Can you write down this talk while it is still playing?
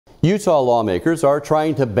Utah lawmakers are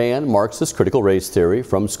trying to ban Marxist critical race theory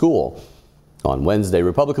from school. On Wednesday,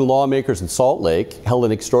 Republican lawmakers in Salt Lake held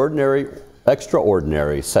an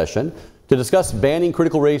extraordinary session to discuss banning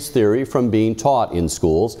critical race theory from being taught in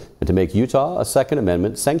schools and to make Utah a Second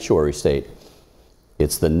Amendment sanctuary state.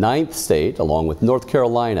 It's the 9th state, along with North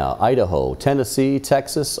Carolina, Idaho, Tennessee,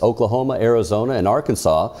 Texas, Oklahoma, Arizona, and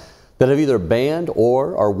Arkansas, that have either banned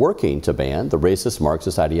or are working to ban the racist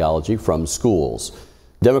Marxist ideology from schools.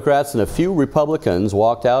 Democrats and a few Republicans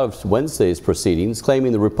walked out of Wednesday's proceedings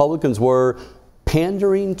claiming the Republicans were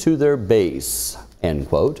pandering to their base, end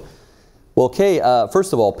quote. Well, Kay,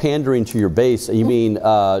 first of all, pandering to your base, you mean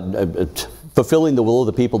fulfilling the will of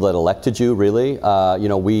the people that elected you, really? You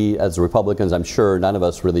know, we as Republicans, I'm sure none of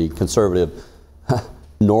us really conservative,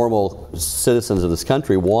 normal citizens of this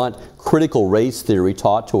country want critical race theory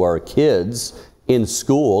taught to our kids in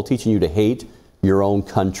school, teaching you to hate your own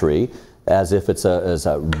country as if it's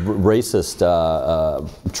a racist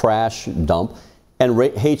trash dump, and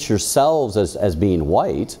hate yourselves as being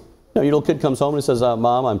white. You know, your little kid comes home and says,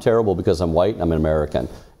 Mom, I'm terrible because I'm white and I'm an American.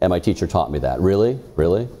 And my teacher taught me that. Really?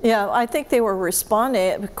 Really? Yeah, I think they were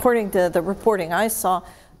responding, according to the reporting I saw,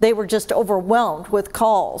 they were just overwhelmed with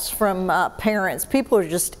calls from parents. People are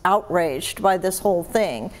just outraged by this whole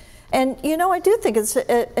thing. And, you know, I do think it's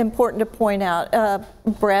important to point out,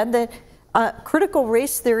 Brad, that critical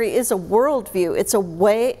race theory is a worldview. It's a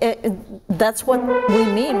way, that's what we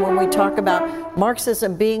mean when we talk about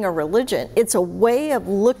Marxism being a religion. It's a way of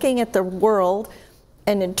looking at the world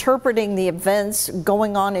and interpreting the events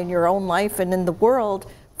going on in your own life and in the world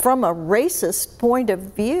from a racist point of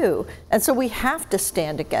view. And so we have to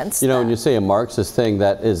stand against that. You know, when you say a Marxist thing,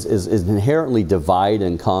 that is inherently divide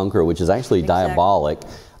and conquer, which is actually diabolic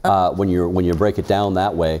when you break it down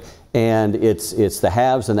that way. And it's the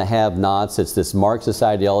haves and the have-nots. It's this Marxist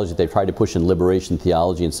ideology they tried to push in liberation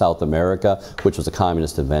theology in South America, which was a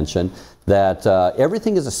communist invention, that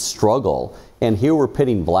everything is a struggle. And here we're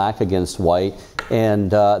pitting black against white.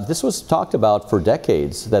 And this was talked about for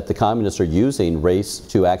decades, that the communists are using race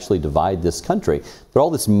to actually divide this country. But all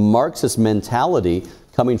this Marxist mentality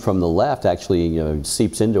coming from the left actually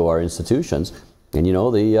seeps into our institutions. And you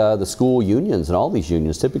know, the school unions and all these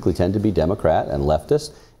unions typically tend to be Democrat and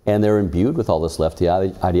leftist. And they're imbued with all this lefty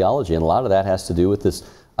ideology, and a lot of that has to do with this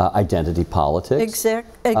identity politics.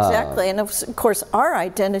 Exactly, and of course our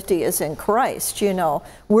identity is in Christ. You know,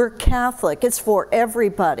 we're Catholic. It's for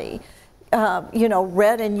everybody. You know,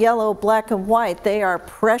 red and yellow, black and white, they are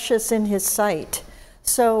precious in His sight.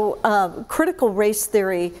 So critical race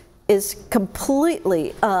theory is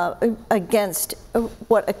completely against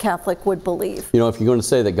what a Catholic would believe. You know, if you're going to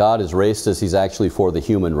say that God is racist, He's actually for the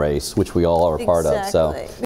human race, which we all are a part of. So.